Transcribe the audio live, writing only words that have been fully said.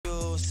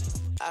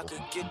I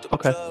could get the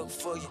Okay. plug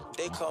for you.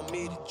 They call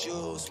me the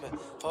juice man.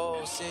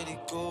 Whole city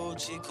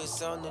Gucci,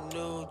 cause I'm the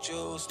new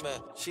juice man.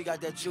 She got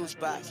that juice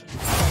box. I got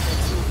that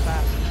juice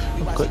pop.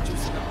 We watch the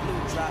juice in the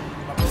blue drop.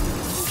 My brother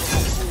is super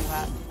on food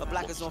hot. A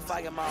block is on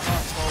fire, my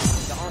heart's cold.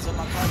 The arms of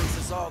my colleagues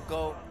is all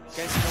gold.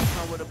 Gangsta don't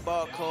come with a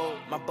barcode.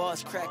 My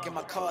boss crack and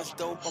my car's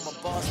dope. On my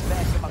boss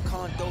back in my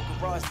condo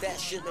garage. That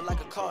shit look like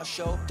a car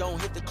show. Don't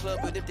hit the club,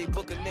 but if they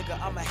book a nigga,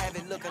 I'ma have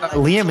it looking like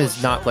Liam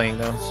is not playing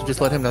though, so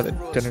just let him know that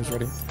dinner's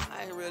ready.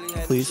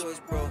 Please.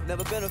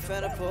 Never been a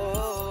fan of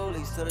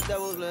police, so the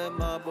devil's let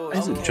my boy. Why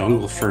is it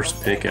jungle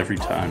first pick every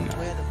time now?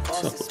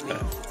 What's up with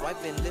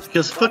that?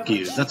 Because fuck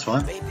you, that's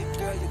why. Made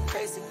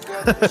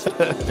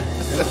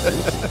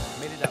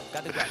it out,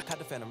 got the rock, caught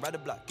the phantom, ride the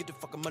block, get the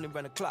fucking money,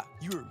 run the clock.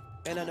 You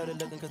and I know they're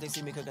looking cause they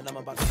see me cooking, I'm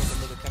about to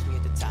fuck a nigga, catch me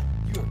at the top.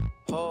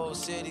 Whole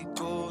city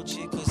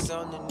Gucci, cause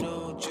I'm the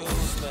new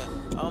juice man.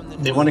 I'm the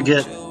They want to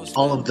get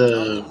all of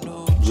the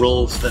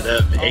roles that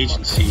have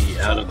agency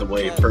out of the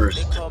way first.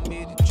 They call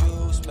me the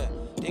juice man.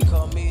 They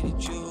call me the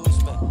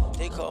juice man.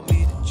 They call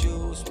me the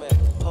juice man.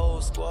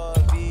 Whole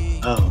squad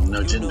V. Oh,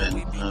 no Jin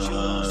Man.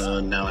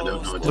 Now I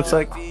don't know what to Looks do.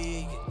 like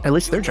at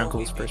least their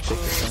jungle's first pick.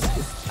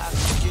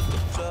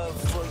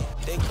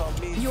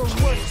 Your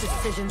worst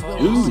decisions will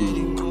Ooh.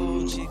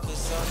 You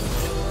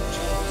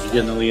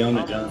getting the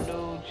Leona, John?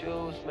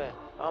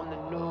 I'm the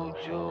new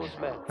juice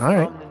man. All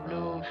right. I'm the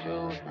new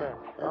juice man.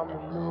 I'm the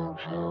new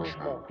juice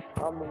man.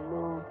 I'm the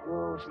new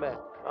juice man.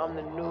 I'm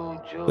the new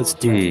juice. Let's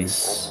do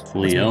this.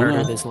 Let's murder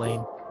Leona? this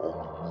lane.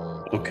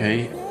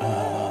 Okay.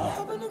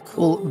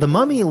 Well, the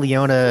Mummy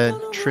Leona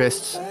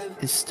Trist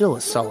is still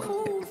a solid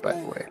pick, by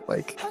the way.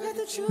 Like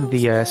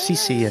the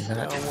CC and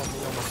that.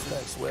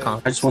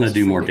 I just want to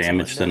do more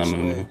damage than a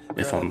Mumu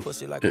if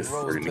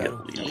we're gonna get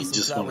Leona. You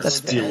just want to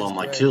steal all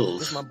my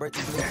kills.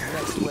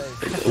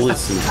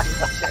 Listen,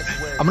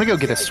 I'm gonna go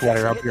get a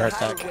sweater. I'll be right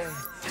back.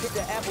 Hit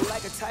the apple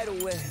like a tidal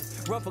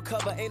wave. Run for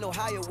cover, ain't no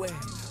higher way.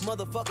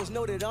 Motherfuckers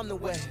know that I'm the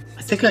way.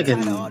 I think I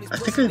can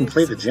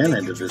play the Janna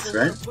end of this,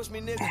 right?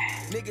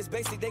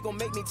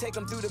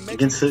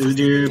 Against the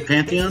Udyr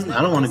Pantheon?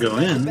 I don't want to go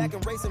in.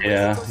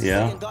 yeah.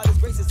 The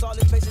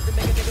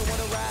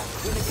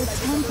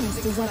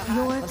Tempest is at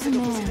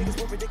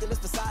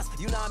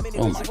your command.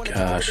 Oh my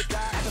gosh.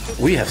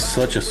 We have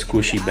such a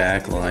squishy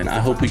backline. I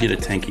hope we get a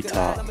tanky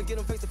top.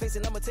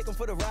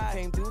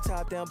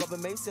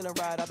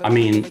 I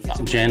mean,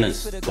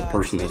 Janna's the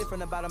person that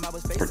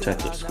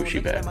protects the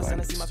squishy backline,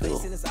 but still.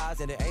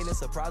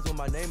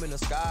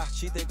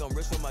 She think I'm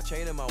rich with my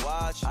chain and my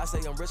watch. I say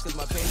I'm rich cause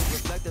my pain is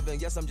reflective,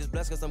 and yes, I'm just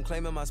blessed cause I'm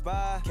claiming my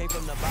spot. Came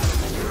from the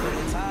bottom and to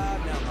the top.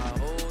 Now my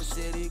whole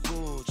city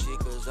Gucci,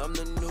 cause I'm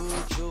the new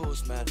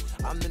juice man.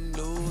 I'm the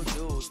new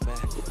juice man.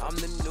 I'm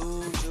the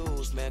new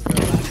juice man. Girl,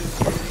 I just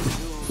really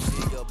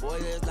juicy. Your boy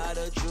is not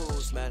a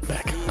juice man.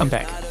 I'm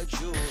back.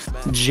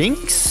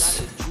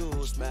 Jinx.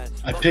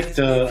 I picked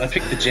the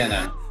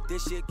Janna.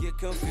 This shit get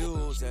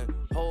confusing.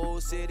 Whole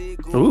city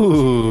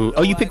Ooh.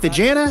 Oh, you picked the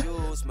Janna?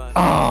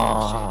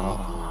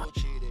 Oh.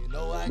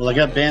 Well, I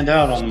got banned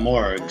out on the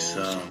Morgue,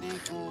 so.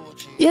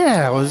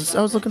 Yeah, I was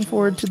looking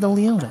forward to the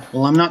Leona.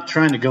 Well, I'm not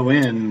trying to go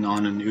in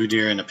on an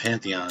Udyr and a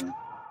Pantheon.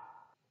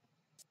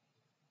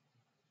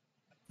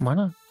 Why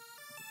not?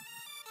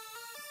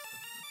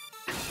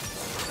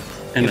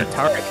 And a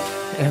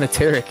Tarek. And a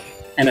Tarek.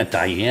 And a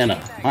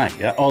Diana. My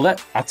god. Oh,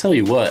 that. I'll tell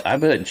you what. I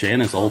bet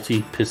Janna's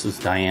ulti pisses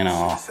Diana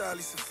off.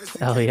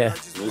 Oh, yeah.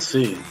 We'll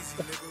see.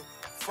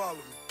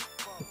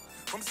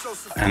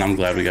 And I'm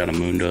glad we got a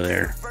Mundo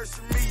there. A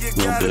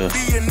little bit of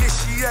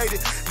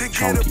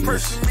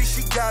chunkiness.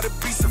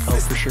 Oh,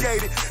 for sure.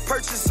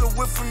 Especially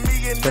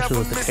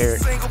with the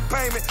Tarek.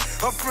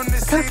 I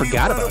kind of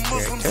forgot about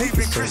Tarek.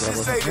 Tarek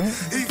is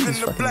still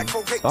relevant, right? He's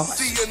fucking boss.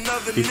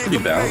 He's pretty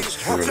balanced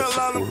for a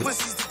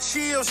support.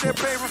 Chill,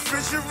 champagne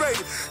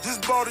refrigerated. Just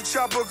bought a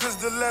chopper cause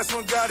the last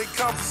one got it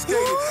confiscated.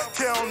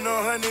 Counting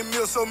 100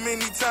 mil so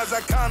many times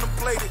I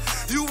contemplated.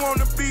 You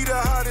wanna be the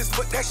hottest,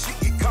 but that shit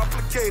get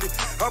complicated.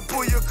 I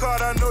pull your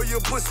card, I know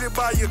your pussy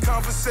by your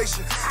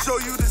conversation. Show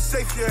you the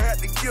safe, you had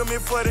to kill me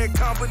for that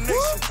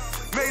combination.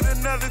 Made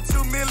another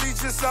 2 million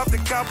just off the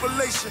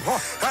compilation.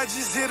 I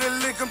just hit a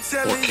lick, I'm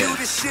telling you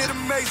this shit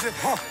amazing.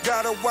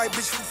 Got a white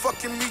bitch who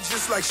fucking me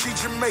just like she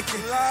Jamaican.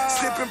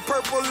 Sipping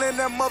purple and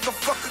that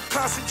motherfucker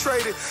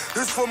concentrated.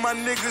 This for my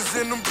niggas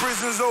in them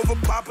prisons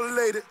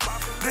overpopulated.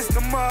 This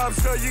the mob,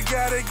 so you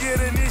gotta get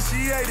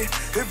initiated.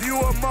 If you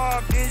a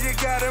mob, then you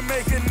gotta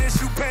make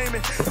initial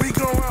payment. We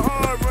going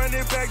hard,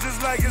 running back just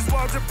like it's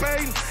Walter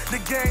Payton. The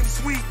game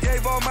sweet,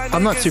 gave all my niggas.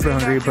 I'm not super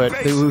hungry, but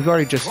we've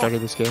already just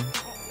started this game.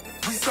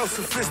 So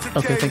sophisticated.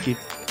 Okay, thank you.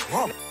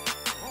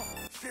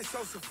 Shit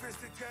so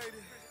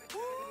sophisticated.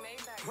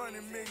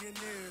 100 million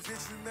years,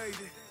 bitch, we made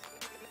it.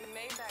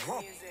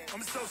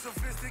 I'm so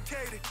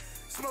sophisticated.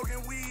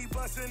 Smoking weed,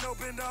 busting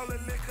open all the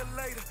liquor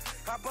later.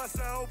 I bust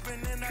her open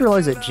and I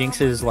realize that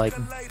Jinx's like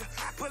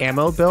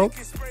ammo belt,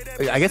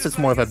 I guess it's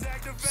more of a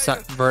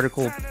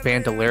vertical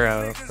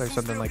bandolero or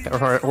something like that,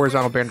 or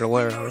horizontal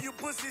bandolero.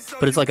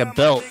 But it's like a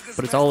belt,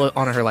 but it's all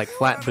on her like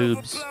flat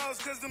boobs.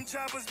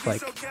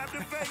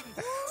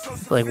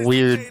 like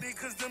weird.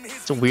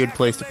 It's a weird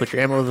place to put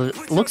your ammo.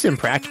 It looks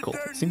impractical.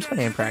 It seems kind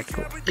of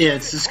impractical. Yeah,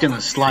 it's just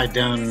gonna slide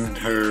down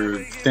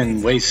her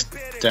thin waist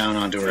down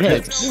onto her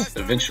hips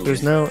eventually.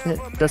 There's no, it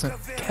doesn't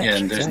catch. Yeah,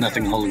 and there's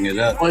nothing holding it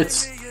up. Well,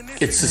 it's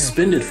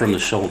suspended from the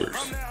shoulders.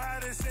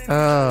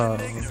 Oh,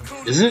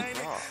 Is it?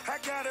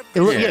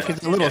 Yeah, because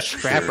the little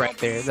strap right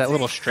there. That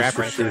little strap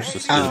right there.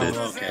 Suspended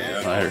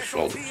okay. by her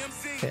shoulders.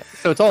 Yeah.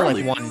 So it's all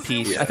Probably, like one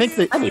piece. yeah. I think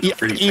that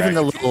even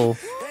the little,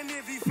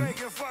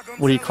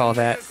 what do you call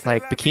that?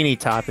 Like bikini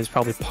top is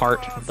probably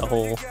part of the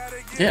whole.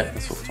 Yeah,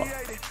 that's what we're talking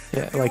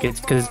about. Yeah, like it's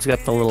because it's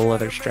got the little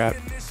leather strap.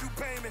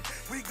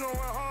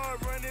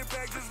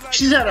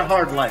 She's had a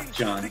hard life,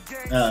 John.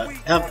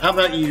 How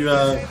about you,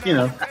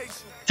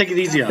 take it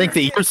easy on I think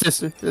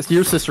that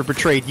your sister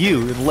betrayed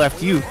you and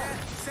left you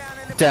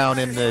down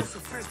in the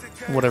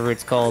whatever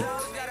it's called,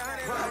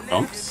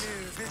 Dumps?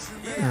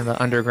 the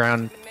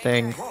underground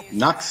thing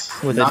Knox?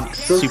 with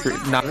Knox? a super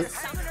knock.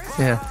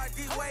 Yeah,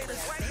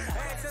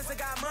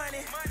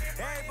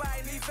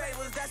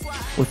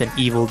 with an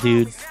evil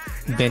dude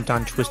bent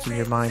on twisting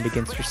your mind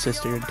against your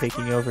sister and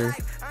taking over.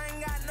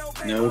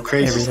 No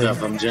crazy Everything.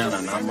 stuff. I'm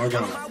Janna. I'm working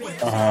on it.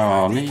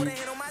 Oh, man. You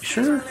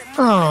sure?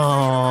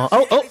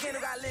 Oh,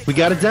 we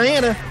got a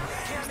Diana.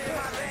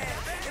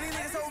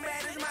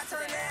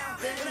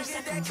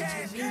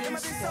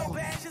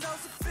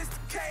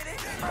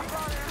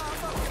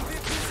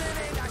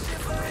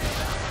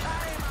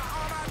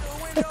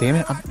 God damn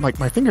it! I'm like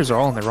my fingers are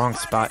all in the wrong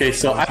spot. Okay,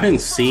 so I've been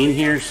seen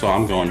here, so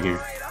I'm going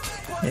here.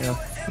 Yeah,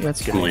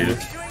 that's good. I'm leaving.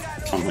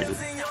 I'm leaving.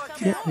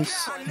 Yeah, let's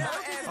see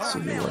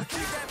your work.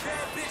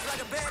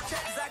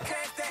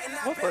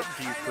 What button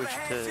do you push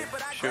to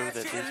show that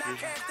there's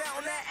vision?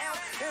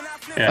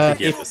 Yeah, I think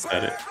you have to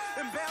set it.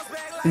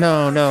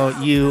 No,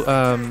 you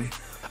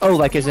oh,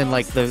 like as in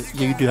like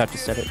you do have to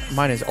set it.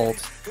 Mine is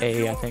Alt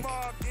A, I think.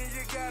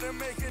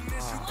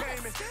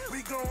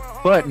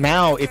 But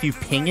now, if you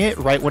ping it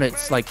right when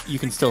it's like you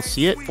can still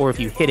see it, or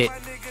if you hit it,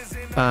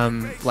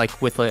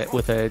 like with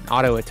an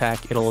auto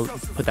attack, it'll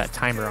put that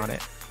timer on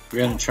it.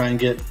 We're gonna try and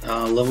get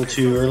level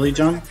 2 early,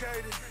 John.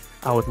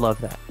 I would love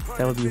that.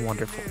 That would be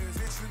wonderful.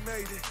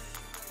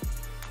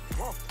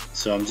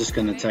 So I'm just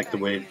gonna attack the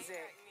wave.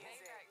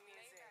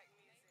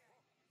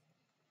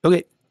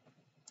 Okay.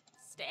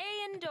 Stay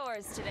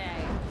indoors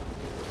today.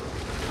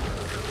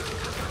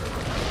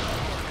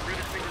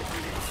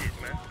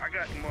 I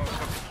got the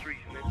motherfucking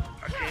streets, man.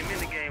 I came in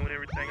the game with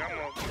everything. I'm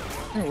all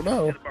Oh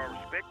no. it's about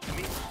respect to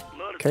me.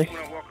 Love to Okay. see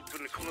when I walk up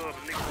in the club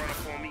and niggas run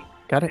up on me.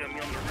 Got it. Tell me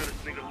I'm the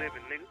realest nigga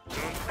living, nigga. You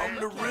know what I'm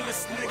the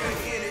realest nigga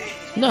in it.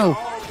 No.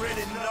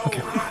 Already know.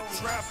 Okay.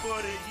 Trap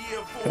of the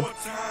year 4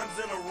 times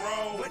in a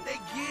row. What they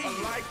get? A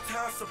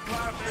lifetime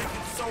supply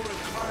making soda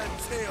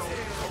clientele.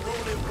 A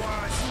rolling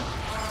watch.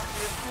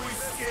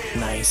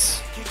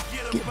 Nice.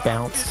 Get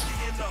bounced.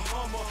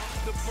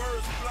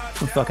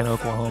 From fucking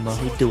Oklahoma.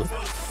 We do it.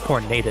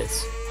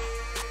 Tornadoes.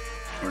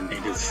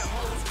 Tornadoes.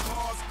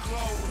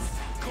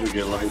 We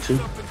get level 2.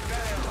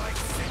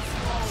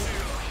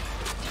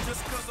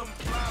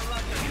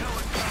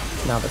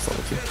 Now that's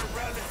level 2.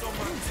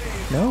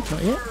 No,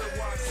 not yet.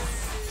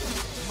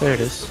 There it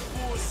is.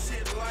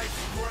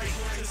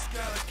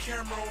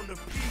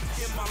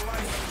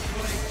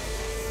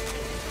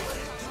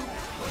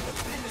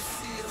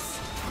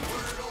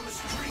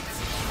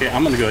 Okay,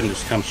 I'm gonna go ahead and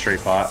just come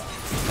straight bot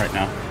right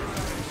now.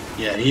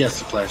 Yeah, he has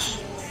to flash.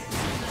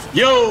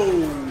 Yo!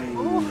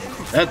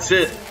 That's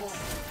it.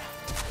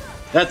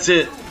 That's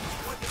it.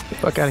 Get the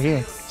fuck out of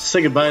here.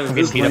 Say goodbye to I'm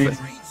this getting beat lane.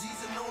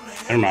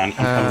 up. Never mind,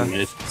 I'm coming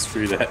mid.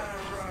 Screw that.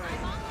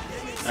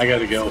 I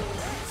gotta go.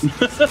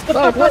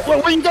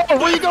 Oh, where you going?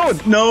 Where you going?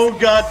 No,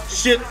 God,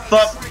 shit,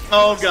 fuck.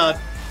 Oh, God.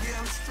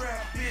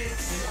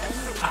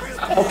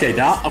 Okay,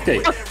 now, okay.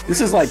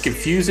 This is like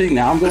confusing.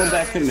 Now I'm going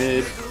back to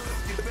mid.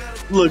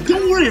 Look,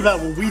 don't worry about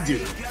what we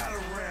do.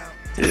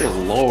 Dear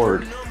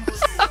Lord.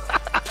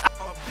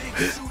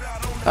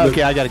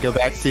 Okay, I gotta go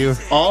back to.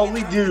 All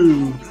we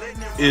do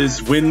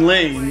is win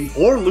lane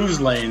or lose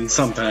lane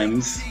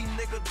sometimes.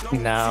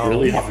 No.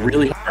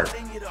 Really hard.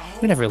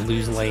 We never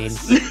lose lane.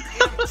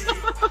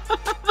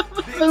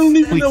 I don't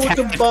even know what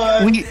to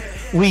buy.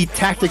 We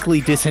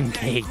tactically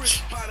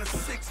disengage.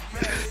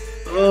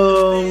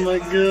 Oh my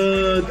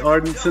God.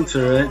 Ardent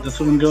Sensor, right? That's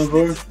what I'm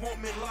going for?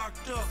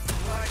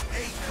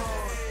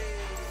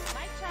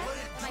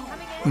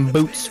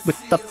 Boots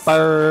with the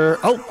fur.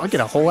 Oh, I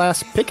get a whole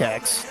ass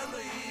pickaxe.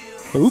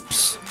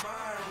 Oops.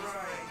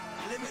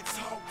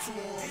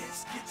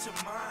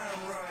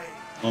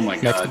 Oh my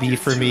God. Next B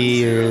for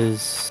me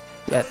is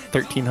at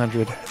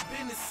 1300.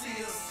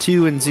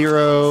 2 and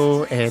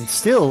 0, and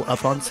still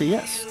up on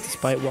CS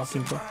despite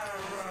walking back.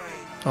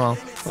 Oh, well,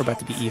 we're about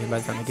to be even by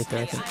the time I get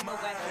there. I think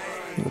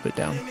a little bit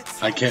down.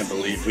 I can't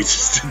believe we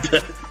just did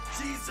that.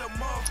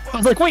 I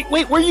was like, wait,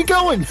 where are you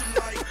going?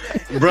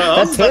 Bro,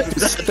 I was about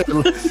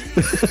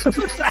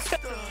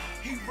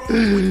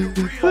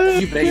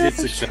You baited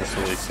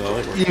successfully, so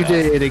it worked You out.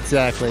 did,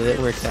 exactly. It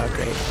worked out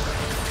great.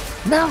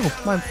 No,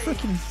 my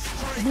freaking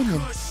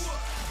minion.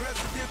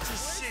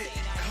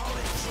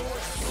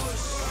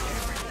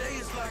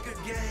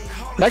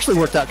 It actually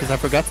worked out because I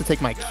forgot to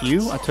take my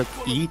Q. I took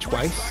E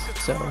twice,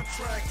 so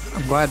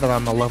I'm glad that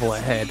I'm a level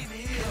ahead.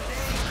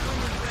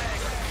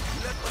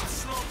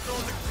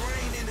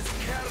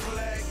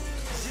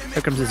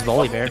 Here comes this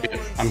volley bear.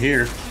 I'm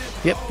here.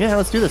 Yep, yeah,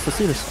 let's do this. Let's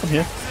do this. I'm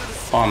here.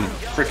 I'm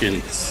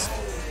freaking.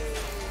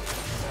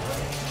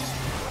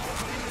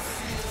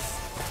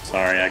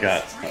 Sorry, I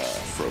got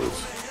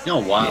froze. You know,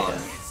 wild.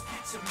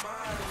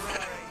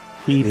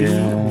 He be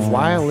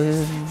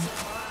wildin'.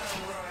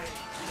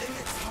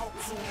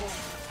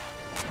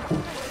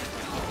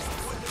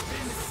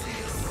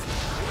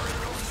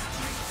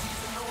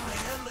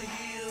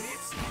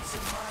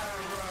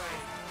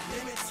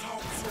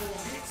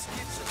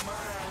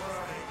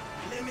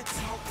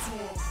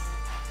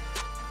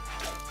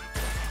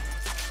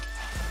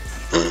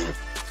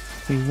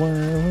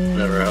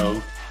 Whatever,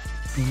 ho.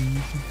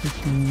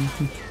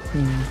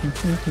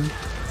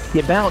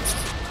 Get bounced!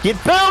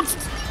 Get bounced!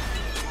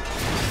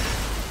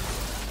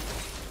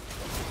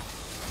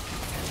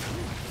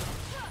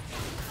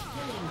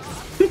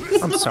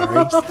 I'm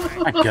sorry.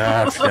 My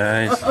gosh,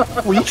 guys.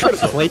 Were you trying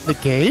to play the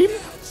game?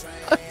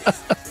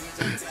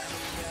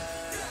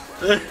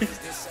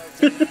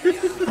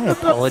 I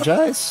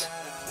apologize.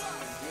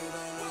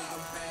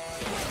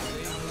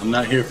 I'm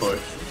not here for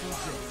it.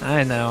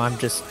 I know, I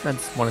just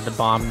wanted to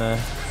bomb the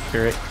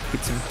turret.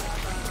 Get some.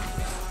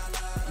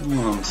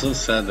 Oh, I'm so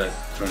sad that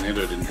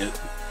tornado didn't hit.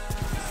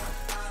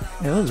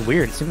 Yeah, that was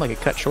weird. It seemed like it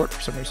cut short for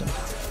some reason.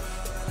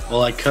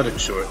 Well, I cut it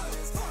short.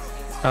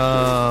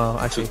 Oh,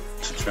 I see.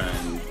 To try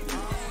and...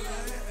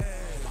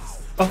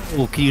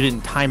 Oh, you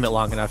didn't time it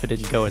long enough. It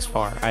didn't go as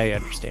far. I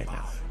understand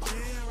now.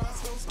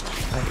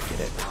 I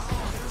get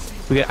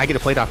it. I get a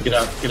plate off. Get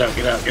out, get out,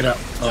 get out, get out.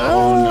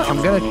 Oh, no.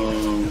 I'm good.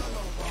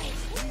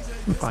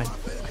 I'm fine.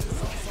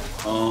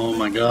 Oh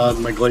my god,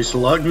 my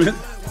glacial augment.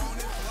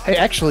 Hey,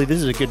 actually, this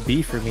is a good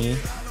B for me.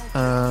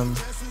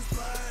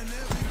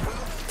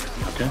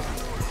 Okay.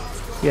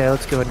 Yeah,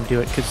 let's go ahead and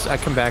do it, because I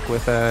come back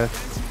with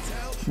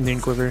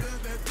Noon Quiver.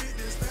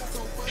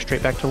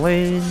 Straight back to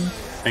lane.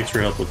 Thanks for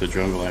your help with the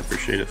jungle. I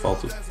appreciate it,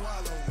 Faltus.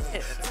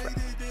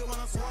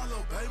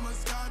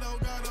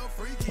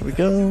 There we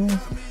go.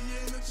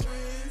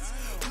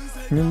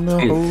 And the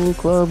whole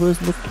club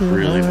was looking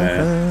Really like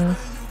bad.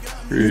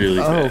 Really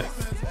bad.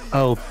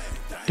 Oh,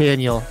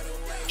 Daniel,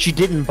 she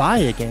didn't buy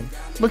again.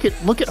 Look at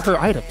her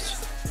items.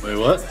 Wait,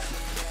 what?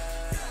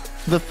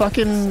 The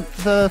fucking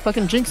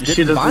Jinx didn't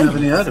She doesn't buy have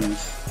any items.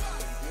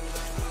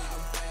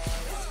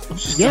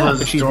 She still has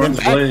but she's Storm's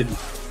been back. Blade.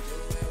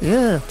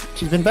 Yeah,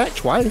 she's been back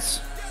twice.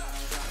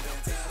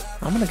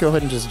 I'm gonna go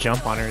ahead and just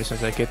jump on her as soon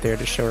as I get there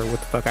to show her what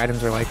the fuck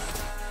items are like.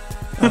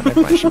 Oh,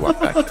 never mind, she walked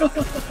back.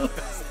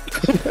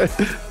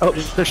 Oh,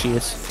 there she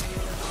is.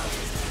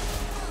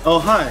 Oh,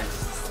 hi.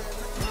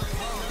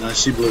 Nah,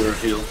 she blew her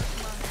heel.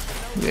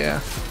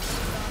 Yeah.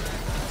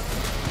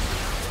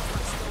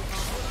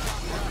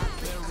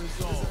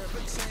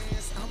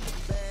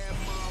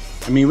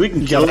 I mean, we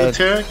can kill the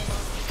Tarek.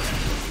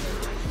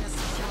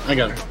 I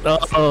got her.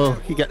 Oh,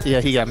 he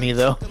got me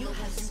though.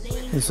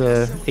 His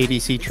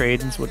ADC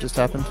trade is what just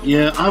happened.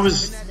 Yeah,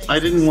 I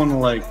didn't want to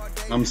like.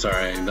 I'm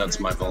sorry, that's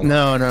my fault.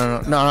 No,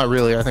 not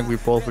really. I think we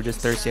both were just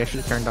thirsty. I should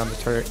have turned on the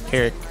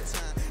turret.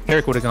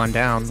 Eric would have gone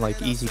down like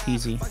easy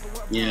peasy.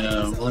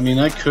 Yeah, well, I mean,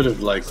 I could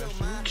have like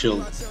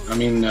killed. I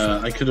mean,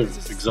 I could have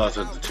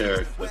exhausted the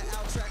Tarek, but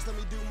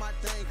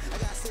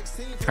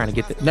Trying to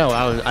get the. No,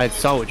 I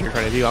saw what you were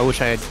trying to do. I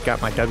wish I had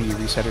got my W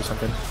reset or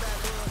something.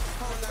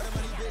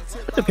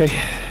 It's okay.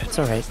 It's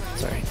all right.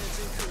 It's all right.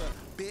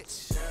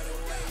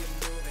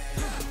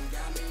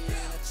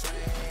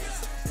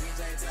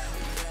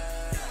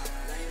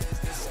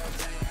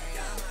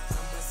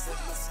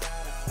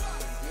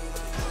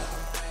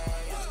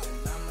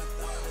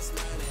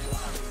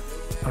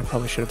 I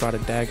probably should have brought a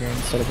dagger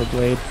instead of a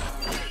blade.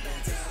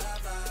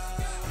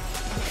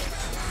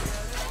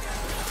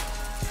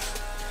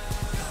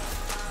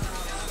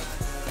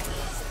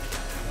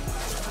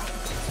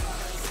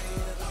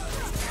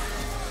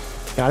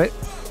 Got it.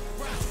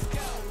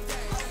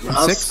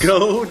 let's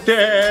go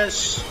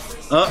dash.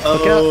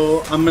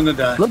 Uh-oh, I'm gonna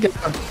die. Look at.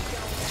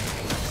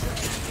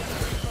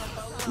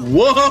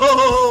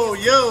 Whoa,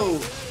 yo!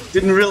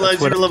 Didn't realize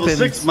you what were level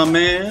happens. 6, my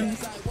man.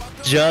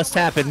 Just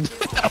happened.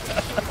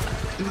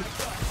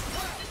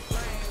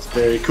 It's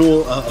very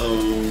cool.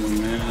 Uh-oh,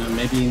 man.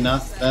 Maybe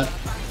not that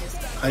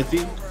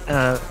hypey.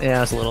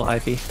 Yeah, it's a little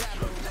hypey.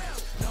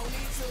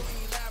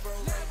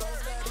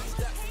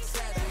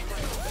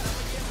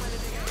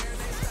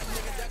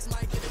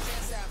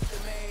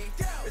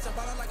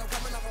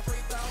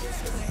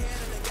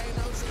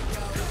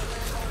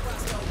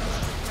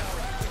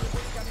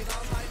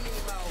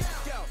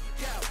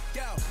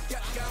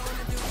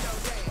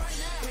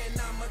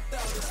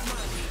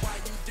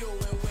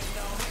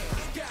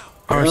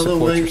 Our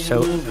supports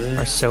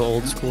are so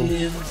old school.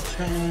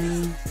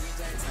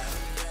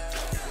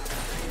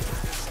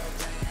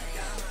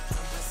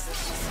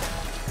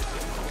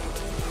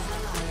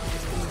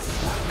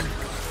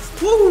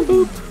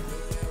 Woo!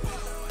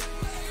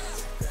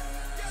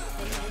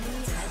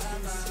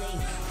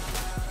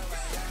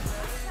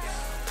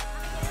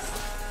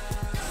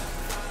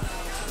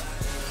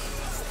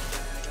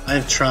 I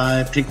have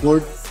try pink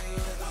ward.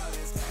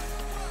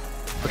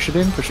 Push it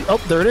in. Push it. Oh,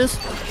 there it is.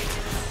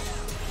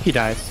 He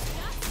dies.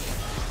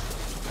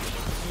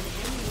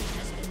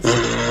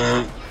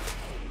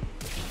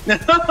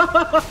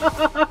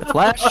 The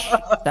flash.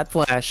 That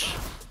flash.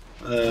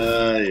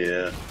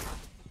 Yeah.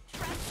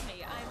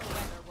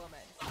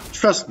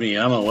 Trust me,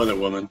 I'm a weather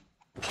woman.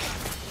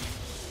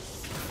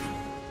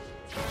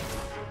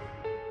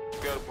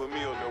 Gotta put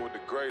me on there with the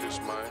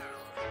greatest, man.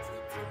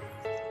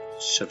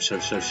 Shove,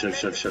 shove, shove, shove,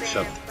 shove, shove,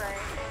 shove.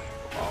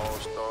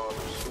 All-star,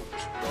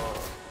 superstar.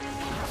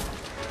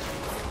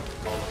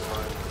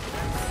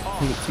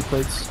 You get 2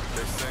 plates.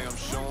 They say I'm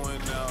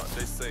showing out,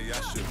 they say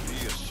I should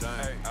be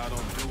ashamed. I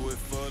don't do it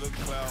for the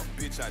clout,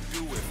 bitch, I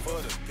do it for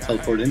the guy.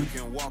 Teleport in. You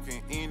can walk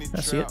in any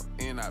trap,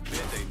 and I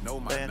bet they know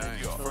my name.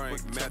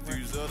 Frank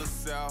Matthews of the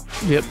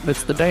South. Yep,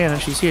 it's the Diana.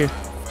 She's here.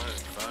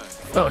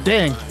 Oh,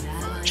 dang.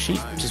 She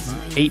just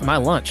ate my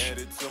lunch.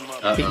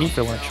 Ate me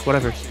for lunch.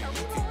 Whatever.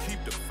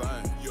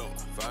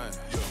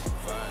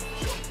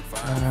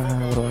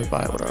 What do I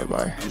buy? What do I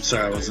buy? I'm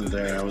sorry I wasn't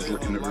there. I was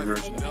looking at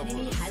reverse.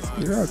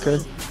 You're okay.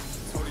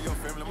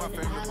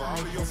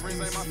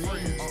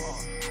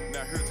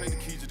 Now here, take the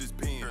keys to this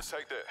pen.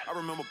 Take that. I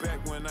remember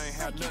back when I ain't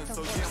had nothing,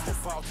 so yeah, I'ma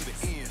fall to the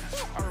end.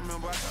 I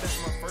remember I stacked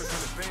my first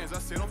 100 bands. I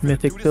said, I'm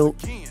Mythic built.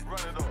 I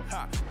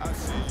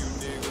see you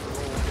niggas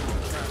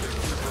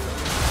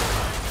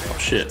Oh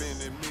shit.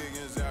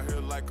 millions out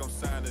here like I'm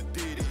signed a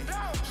Diddy.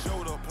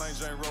 Showed up plain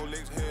Jane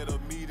Rolex, had a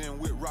meeting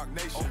with Rock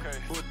Nation.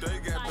 But they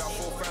got about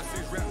 4, 5,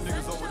 6 rap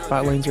niggas over there.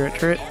 Bot lanes are at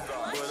turret. But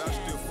I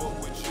still fuck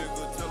with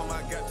Jigga. Tell him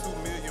I got 2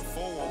 million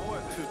for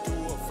him to do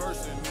a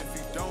verse, and if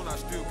he don't, I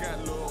still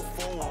got love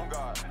for him.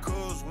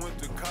 Cuz went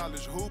to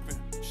college hooping,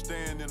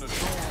 staying in a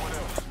dorm,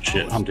 whatever.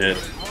 Shit, I'm dead.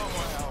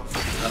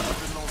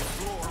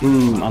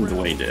 I'm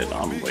way dead.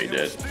 I'm way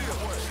dead.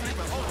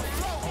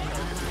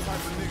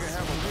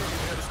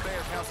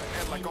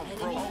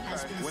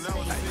 When I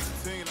was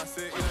 16, I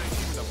said it ain't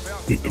even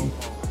about the no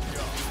more.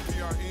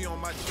 PRE on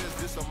my chest,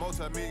 this a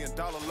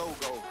multi-million-dollar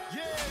logo.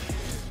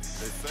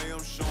 They say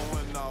I'm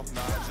showing off,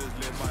 nah, I just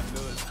let my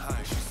nuts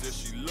hang. She said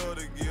she love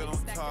to get on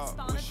top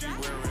when she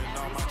wearing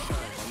all my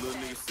chains. My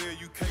little nigga said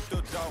you caked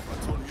the dog, I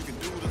told him you can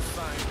do the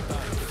same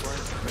thing.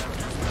 Frank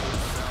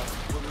Matthews,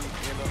 put me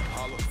in a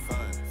Hall of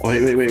Fame.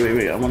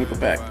 Wait. I want to go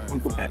back.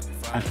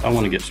 I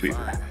want to get sweeper.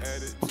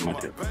 What's my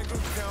deal? Bank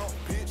account,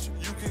 bitch,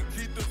 you can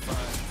keep the fine.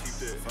 Keep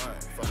that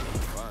fine.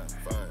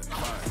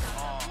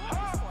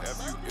 Have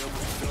you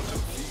ever felt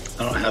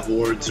a I don't have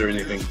wards or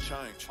anything.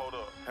 change? Hold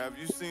up. Have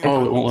you seen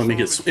Oh, it won't let me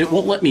get. It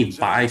won't let me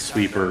buy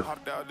sweeper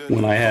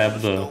when I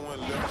have the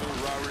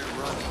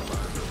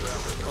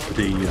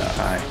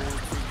eye.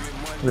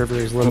 River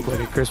is lit up like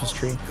a Christmas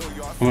tree.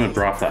 I'm gonna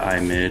drop the eye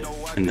mid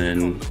and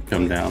then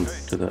come down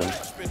to the.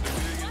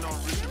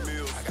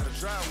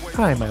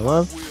 Hi, my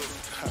love.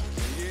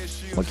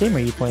 What game are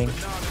you playing?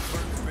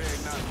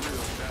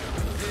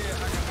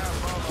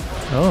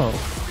 Oh.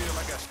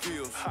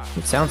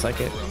 It sounds like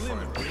it.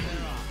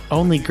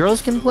 Only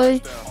girls can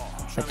play?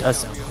 That does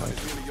sound hard.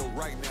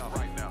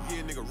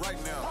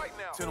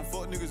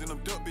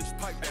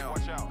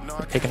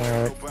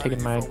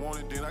 Taking my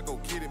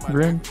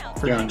rune.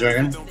 Dragon,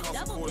 dragon.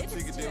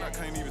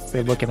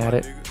 They're looking at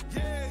it.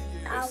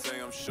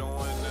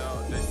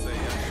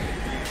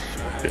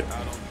 Good.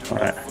 All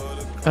right.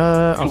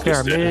 Okay,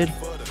 our mid.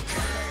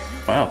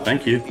 Wow,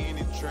 thank you.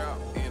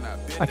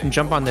 I can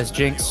jump on this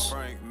Jinx.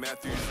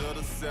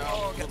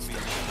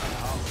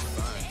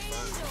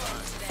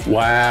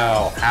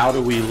 Wow, how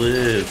do we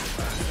live?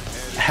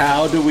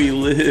 How do we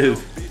live?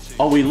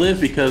 Oh, we live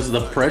because of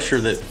the pressure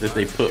that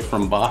they put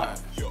from bot.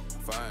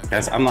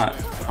 Guys, I'm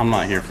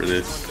not here for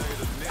this.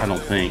 I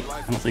don't think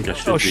I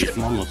should be. Shit.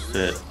 I'm almost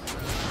dead.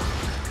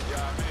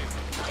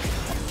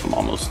 I'm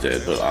almost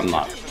dead, but I'm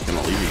not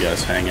gonna leave you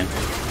guys hanging.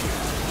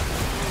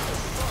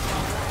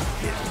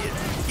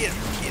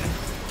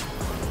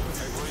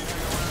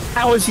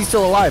 How is he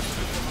still alive?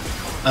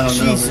 I don't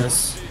know. Man.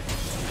 Jesus.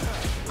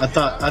 I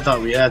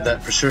thought we had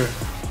that for sure.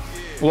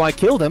 Well, I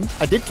killed him.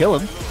 I did kill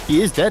him.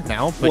 He is dead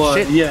now, but Well,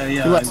 shit, yeah.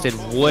 he lasted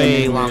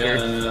way longer.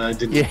 I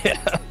didn't. Yeah.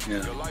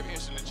 Yeah.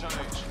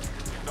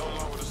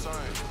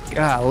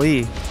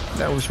 Golly,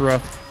 that was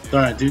rough. All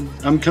right, dude.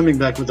 I'm coming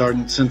back with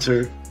Ardent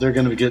Center. They're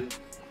gonna get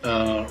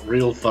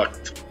real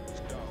fucked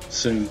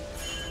soon.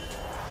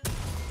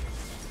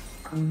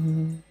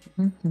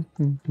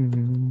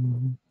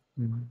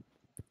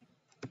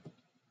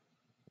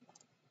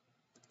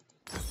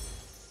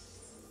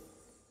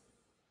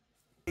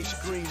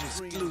 Screen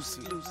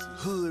exclusive,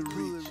 hood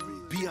rich,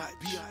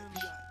 B.I.B.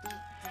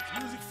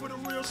 Music for the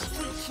real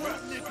street trap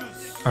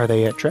niggas. Are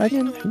they at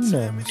Dragon? Who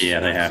knows? Yeah,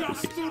 they have to be.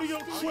 Studio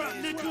trap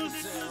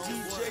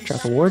niggas.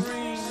 Trap award?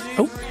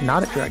 Oh,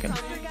 not at Dragon.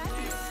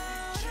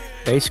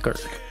 They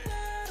skirt.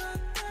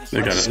 They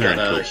got Just it. They're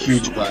got in a kill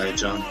huge position. buy,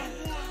 John.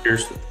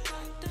 Here's.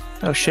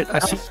 Oh shit, I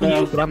see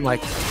you, but I'm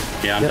like,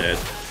 Yeah, I'm Yep. dead.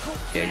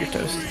 yeah, you're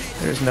toast.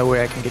 There's no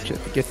way I can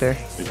get there.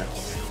 Yeah.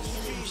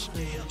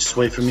 Just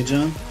wait for me,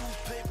 John.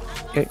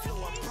 Okay.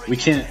 We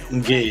can't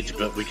engage,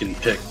 but we can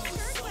pick.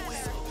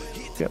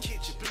 Yep.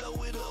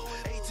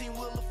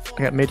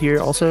 I got mid here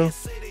also.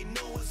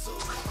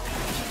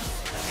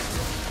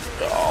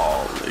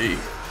 Golly.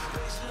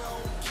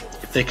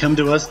 If they come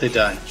to us, they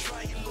die.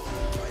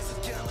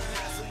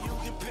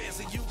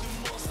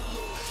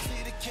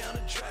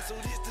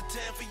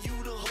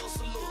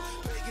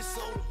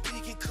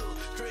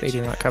 They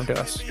do not come to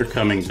us. They're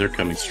coming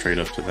straight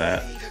up to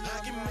that.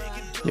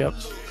 Yep.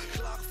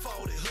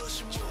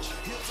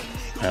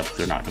 Yep,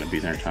 they're not going to be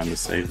there in time to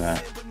save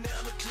that.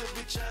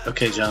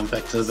 Okay, John,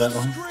 back to that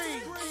one.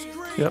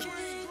 Yep.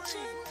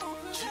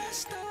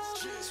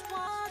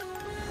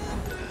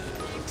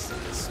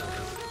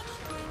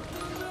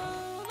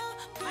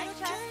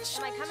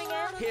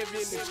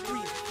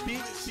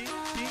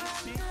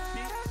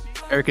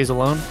 Eric is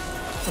alone.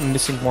 I'm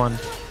missing one.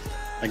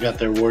 I got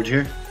their ward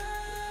here.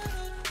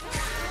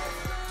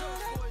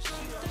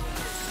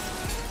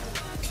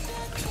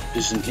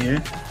 Vision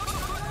here.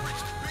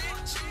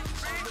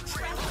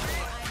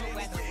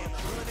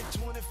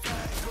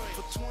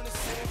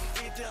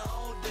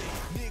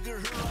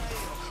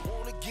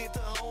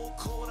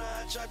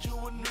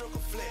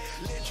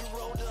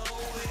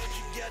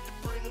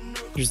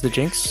 Here's the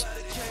Jinx.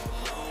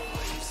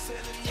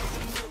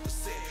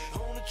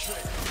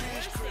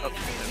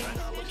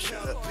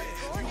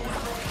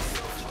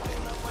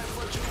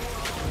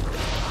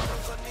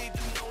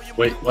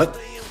 Wait, what?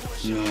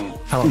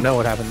 No. I don't know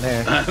what happened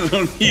there. I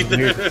don't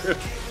either.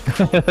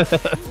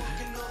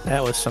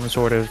 That was some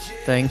sort of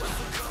thing.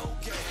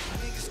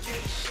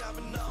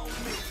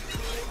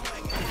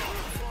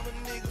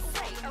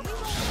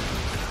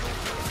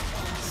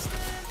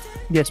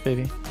 Yes,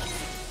 baby.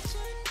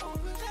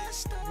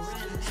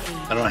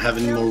 I don't have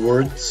any more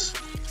words.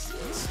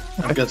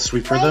 I've got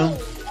Sweeper though.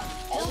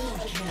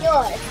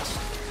 Yours.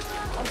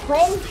 I'm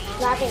playing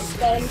Dragon's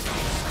game.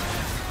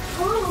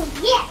 Oh,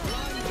 yeah.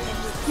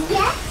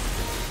 Yeah.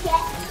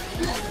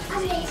 Yeah.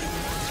 Amazing.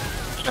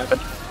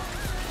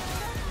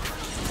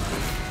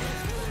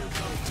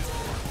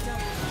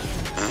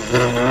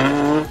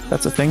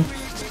 That's a thing.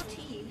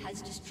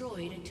 Has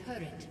destroyed a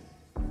turret.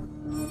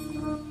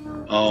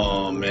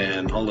 Oh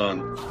man, hold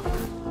on.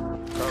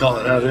 Call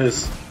it how it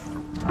is.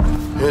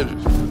 Hit it. I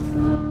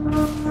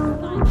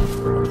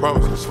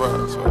promise I swear.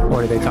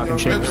 What are they talking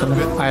shit or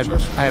something? I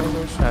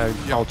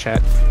have all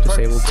chat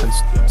disabled since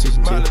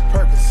season 2. I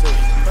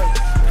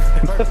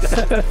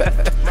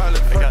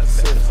got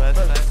six last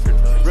time.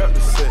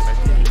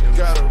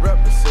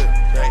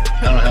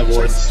 I don't have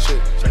wards.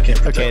 I can't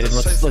protect Okay, then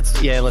us.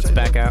 let's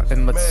back out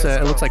and let's.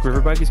 It looks like River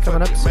Buggy's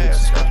coming up. So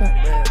let's scratch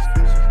that.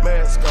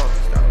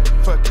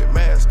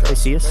 They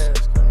see us.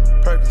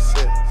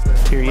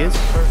 Here he is.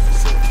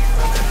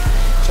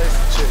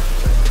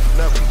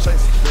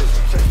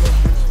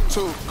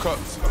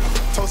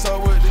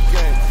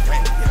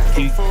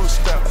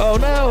 Oh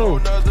no!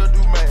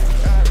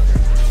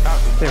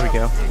 There we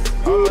go.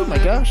 Oh my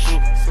gosh.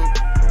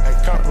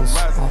 That was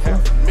awful.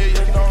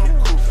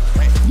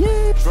 Yeah.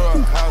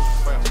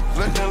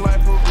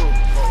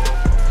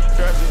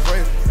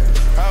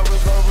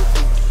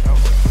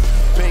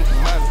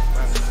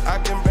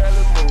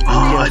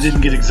 Oh, I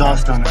didn't get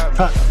exhaust on it.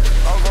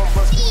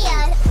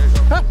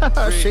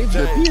 Shaved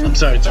the beard. I'm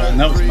sorry, John.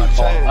 That was my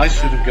fault. I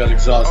should have got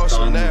exhaust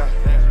on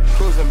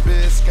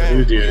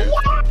you, dude.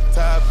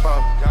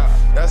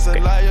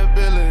 Okay.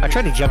 I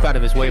tried to jump out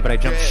of his way, but I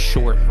jumped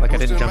short. Like I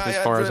didn't jump as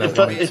far as I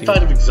wanted If to.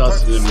 I'd have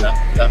exhausted him,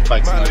 that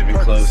fight's not even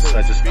close.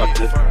 I just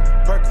fucked it.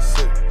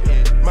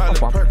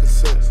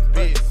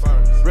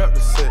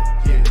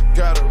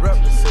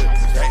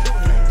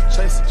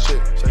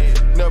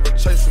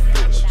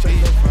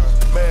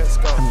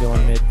 I'm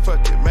going mid.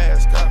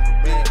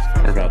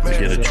 We're about to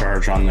get a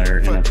charge on their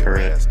inner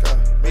turret.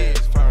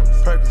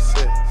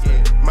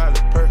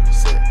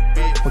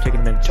 We're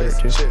taking mid turret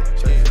too.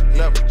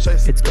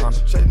 It's gone.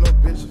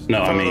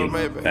 No, I mean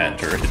that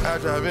turret.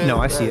 No,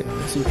 I see it.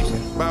 I see what you're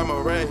saying.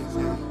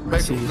 I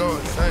see you.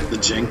 The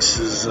Jinx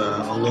is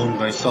alone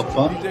by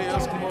self-bomb.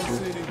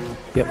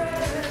 Yep.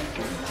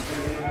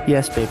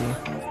 Yes, baby.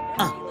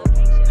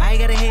 I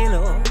got a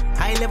halo.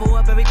 I level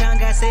up every time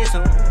God says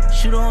so.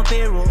 Shoot on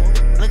payroll.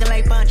 Looking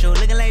like Pancho,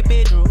 looking like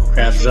Pedro.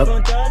 Crabs up.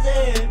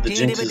 The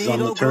Jinx is on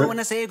the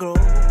turret.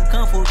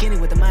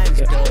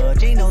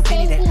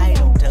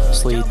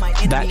 Sleep.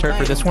 That turret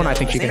for this one, I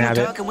think she can have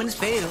it.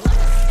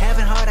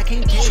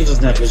 She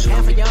doesn't have vision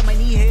on me.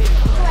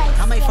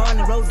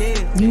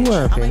 You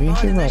are, baby.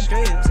 You're right.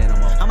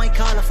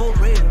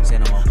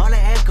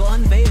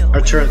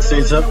 Our turret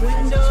stays up.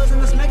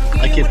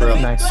 I keep her up.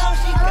 Nice.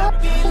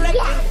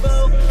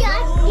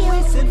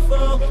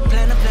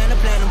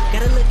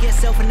 Gotta look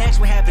yourself and ask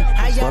what happened.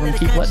 How y'all Let him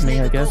keep letting me,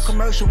 I guess.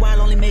 commercial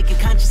while only making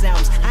conscious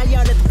albums? How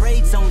y'all let the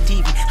braids on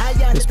TV? How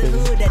y'all let the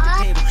hood at the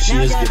table? She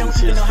Now is y'all getting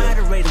don't even know how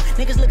to CS. rate them.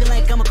 Niggas looking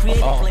like I'm a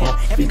creative player.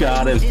 You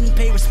got Everybody who him. didn't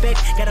pay respect,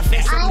 gotta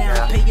face up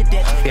now and pay your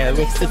debt. Yeah,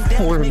 it's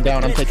 4 of them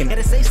down. I'm taking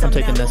this. How you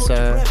Taking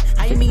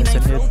mean this I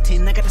in ain't hid.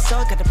 floating? I got the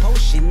salt, got the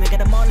potion. I got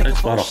them all like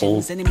There's a lot of emotions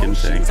whole and Kim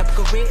thing. emotions. I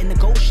put career in the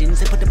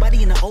Goshen's and put the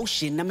body in the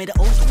ocean. I'm in the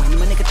ocean.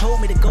 My nigga told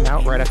me to go. I'm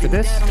out right after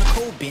this.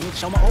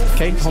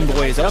 Okay,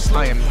 homeboy is up.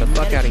 I am the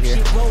fuck out of here.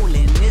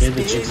 Yeah,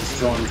 the Jesus is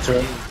throwing the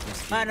turret.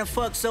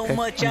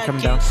 Okay, I'm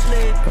coming down.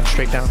 Going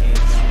straight down.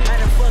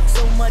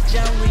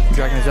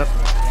 Dragon is up.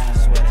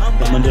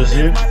 The window's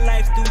here.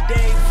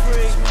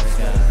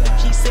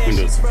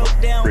 Windows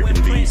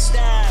freaking beast.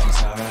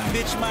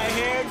 Bitch, my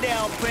hair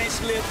down,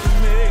 Prince lift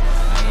me.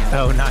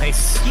 Oh,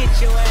 nice.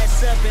 Get your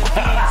ass up and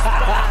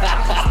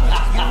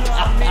you know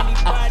how many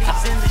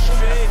bodies in the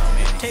street.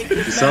 Take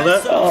You saw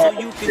that? Oh,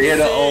 yeah,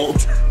 the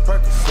old.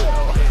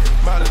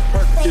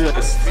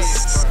 Just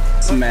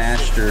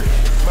smashed her.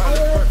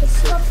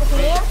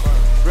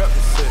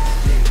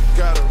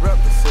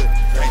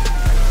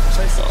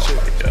 Oh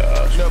my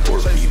gosh, poor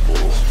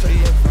people.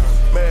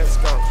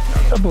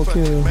 Double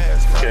kill.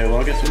 Okay, well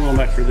I guess we're going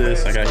back for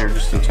this. I got here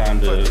just in time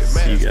to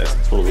see you guys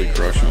totally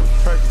crush them.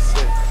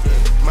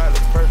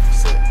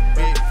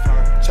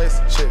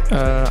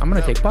 I'm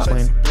gonna take bot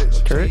lane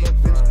turret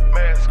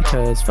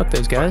because fuck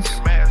those guys.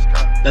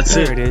 That's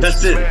there it. It is.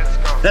 That's it.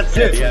 That's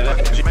it. Yeah,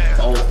 that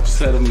ult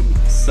set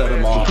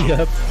them off.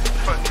 Yep.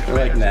 They're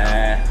like,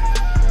 nah.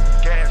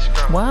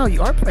 Wow,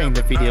 you are playing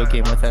the video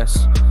game with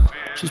us.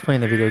 She's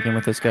playing the video game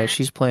with us, guys.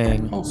 She's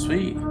playing. Oh,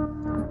 sweet.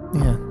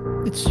 Yeah,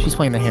 she's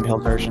playing the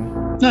handheld version.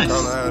 Nice.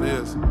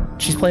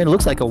 She's playing. It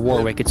looks like a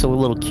Warwick. It's a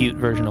little cute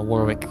version of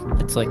Warwick.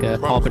 It's like a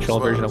Paw Patrol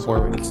version of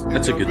Warwick.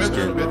 That's a good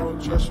skin.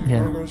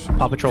 Yeah,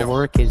 Paw Patrol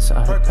Warwick is.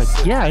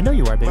 Yeah, I know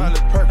you are, baby.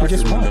 You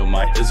just won. Mundo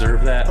might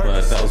deserve that,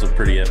 but that was a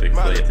pretty epic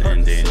play at the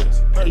end, Daniel.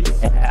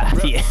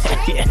 Yeah.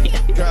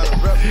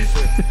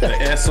 The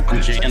S on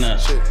Janna.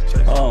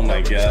 Oh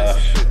my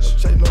gosh.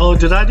 Oh,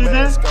 did I do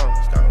that?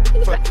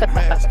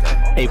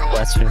 A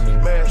plus for me.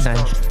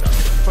 Nice.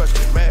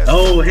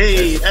 Oh,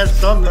 hey,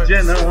 S on the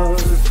Janna.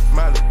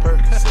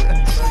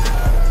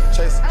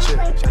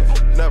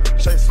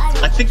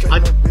 I think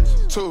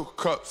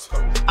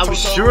I was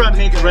sure I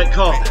made the right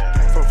call.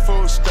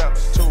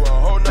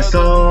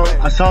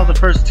 I saw the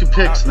first two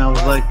picks and I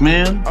was like,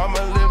 man,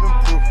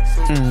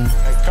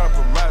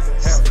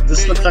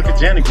 this looks like a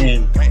Janna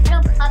game.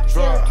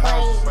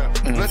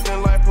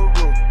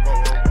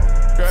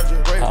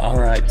 All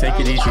right, take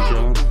it easy,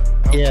 John.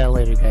 Yeah,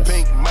 later, guys.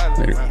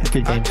 Later.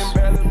 Good games.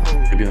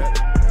 Good.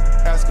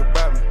 Ask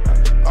about me.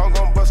 I'm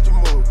gonna bust a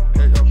move.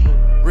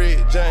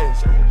 Red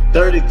James.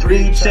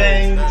 33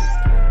 chains,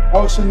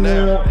 Ocean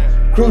Mill,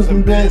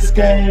 cruising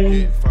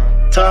Biscayne,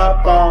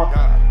 top off,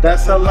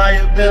 that's a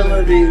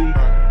liability.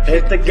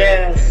 Hit the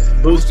gas,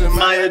 boosting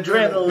my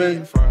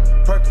adrenaline.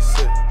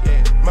 Percocet,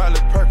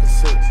 Miley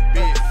Percocet,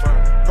 big firm.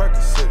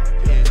 Percocet,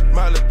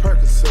 Miley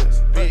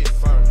Percocet, big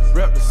firm.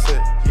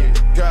 Represent,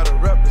 gotta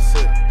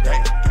represent.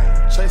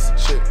 Chase a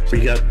chick. We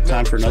got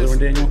time for another one,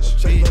 Daniel?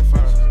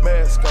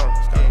 Mask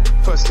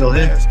on, Still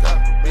here? mask on,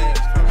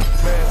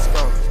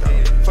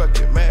 fuck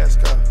it, mask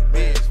on.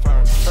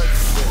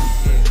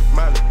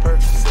 Miley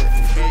Percocet,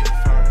 big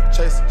firm.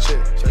 Chase a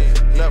chick,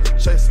 never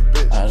chase a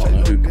bitch. I don't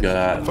know who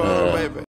got